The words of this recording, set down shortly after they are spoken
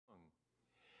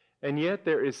And yet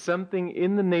there is something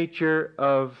in the nature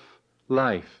of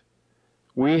life.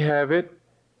 We have it,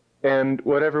 and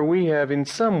whatever we have in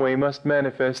some way must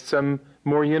manifest some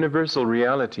more universal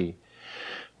reality.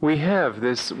 We have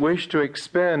this wish to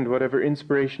expand whatever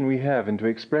inspiration we have and to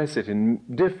express it in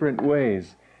different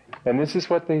ways. And this is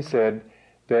what they said,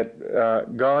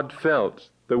 that God felt,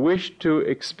 the wish to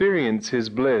experience His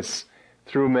bliss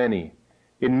through many,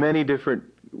 in many different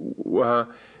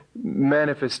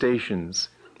manifestations.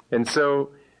 And so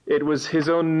it was His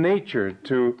own nature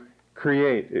to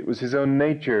create. It was His own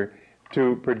nature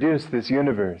to produce this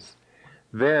universe.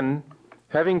 Then,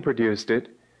 having produced it,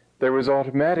 there was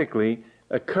automatically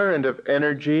a current of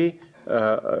energy,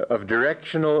 of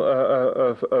directional,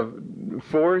 of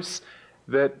force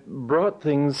that brought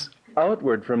things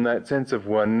outward from that sense of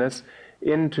oneness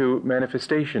into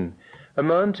manifestation,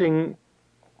 amounting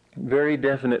very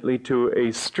definitely to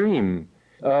a stream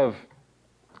of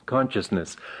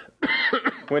consciousness.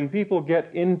 When people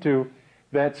get into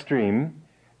that stream,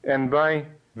 and by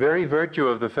very virtue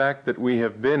of the fact that we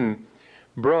have been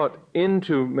brought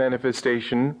into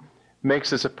manifestation,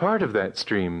 makes us a part of that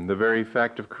stream. The very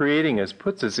fact of creating us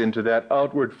puts us into that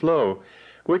outward flow,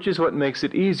 which is what makes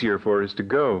it easier for us to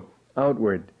go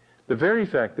outward. The very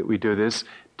fact that we do this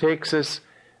takes us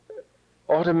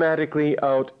automatically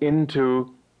out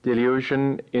into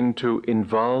delusion, into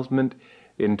involvement,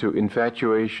 into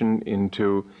infatuation,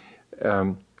 into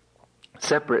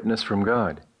separateness from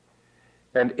God.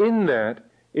 And in that,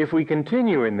 if we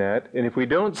continue in that, and if we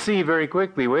don't see very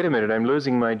quickly, wait a minute, I'm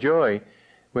losing my joy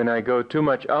when I go too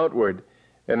much outward,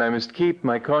 and I must keep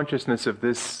my consciousness of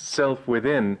this self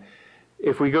within.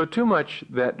 If we go too much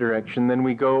that direction, then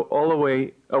we go all the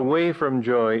way away from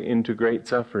joy into great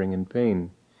suffering and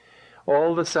pain.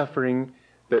 All the suffering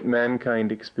that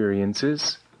mankind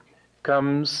experiences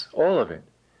comes, all of it,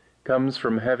 comes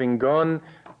from having gone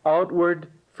outward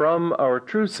from our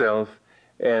true self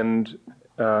and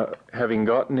having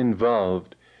gotten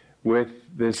involved with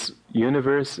this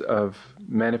universe of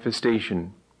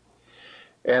manifestation.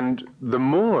 And the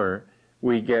more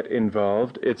we get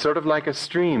involved, it's sort of like a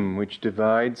stream which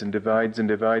divides and divides and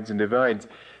divides and divides.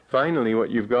 Finally, what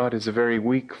you've got is a very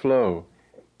weak flow.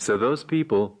 So those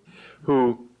people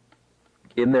who,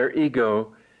 in their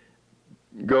ego,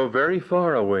 go very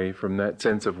far away from that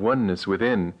sense of oneness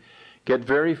within, get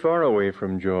very far away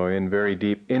from joy and very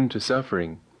deep into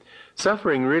suffering.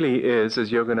 Suffering really is,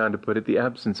 as Yogananda put it, the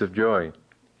absence of joy.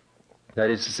 That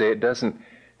is to say, it doesn't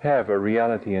have a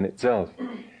reality in itself.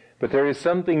 But there is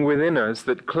something within us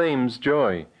that claims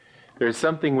joy. There is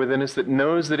something within us that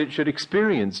knows that it should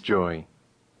experience joy.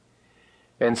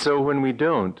 And so when we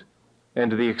don't, and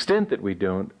to the extent that we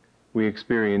don't, we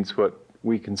experience what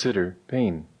we consider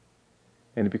pain.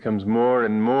 And it becomes more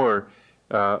and more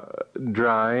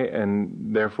dry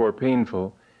and therefore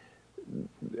painful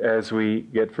as we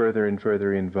get further and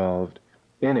further involved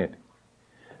in it.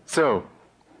 So,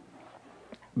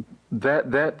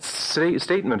 that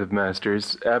statement of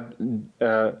Master's,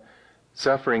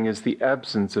 suffering is the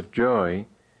absence of joy,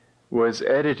 was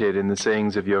edited in the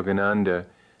sayings of Yogananda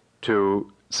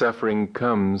to suffering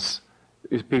comes,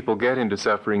 if people get into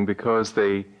suffering because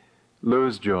they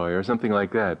lose joy or something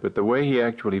like that. But the way he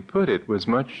actually put it was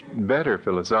much better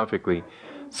philosophically.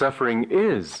 Suffering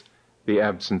is the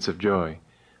absence of joy.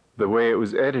 The way it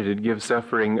was edited gives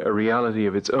suffering a reality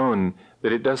of its own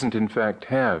that it doesn't in fact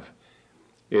have.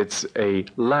 It's a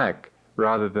lack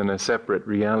rather than a separate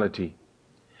reality.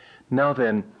 Now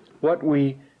then, what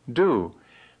we do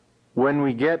when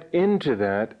we get into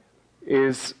that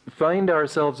is find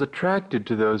ourselves attracted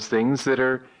to those things that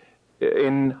are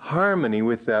in harmony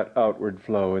with that outward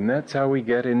flow. And that's how we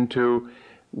get into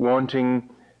wanting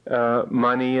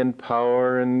money and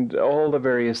power and all the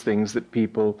various things that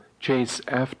people chase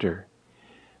after.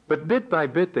 But bit by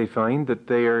bit they find that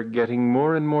they are getting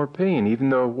more and more pain, even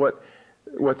though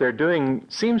what they're doing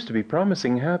seems to be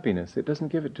promising happiness. It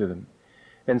doesn't give it to them.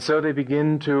 And so they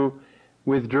begin to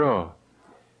withdraw.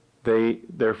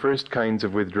 Their first kinds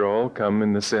of withdrawal come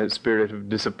in the spirit of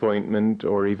disappointment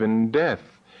or even death,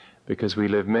 because we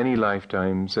live many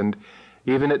lifetimes, and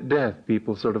even at death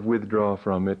people sort of withdraw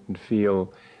from it and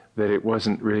feel that it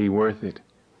wasn't really worth it.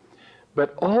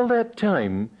 But all that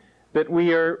time that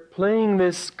we are playing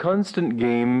this constant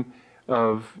game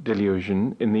of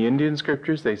delusion, in the Indian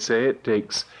scriptures they say it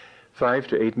takes 5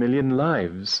 to 8 million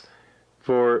lives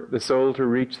for the soul to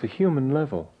reach the human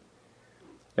level.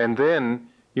 And then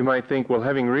you might think, well,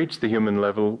 having reached the human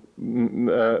level,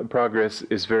 progress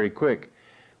is very quick.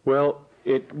 Well,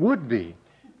 it would be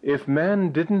if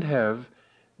man didn't have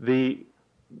the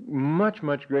much,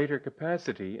 much greater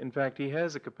capacity. In fact, he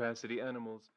has a capacity animals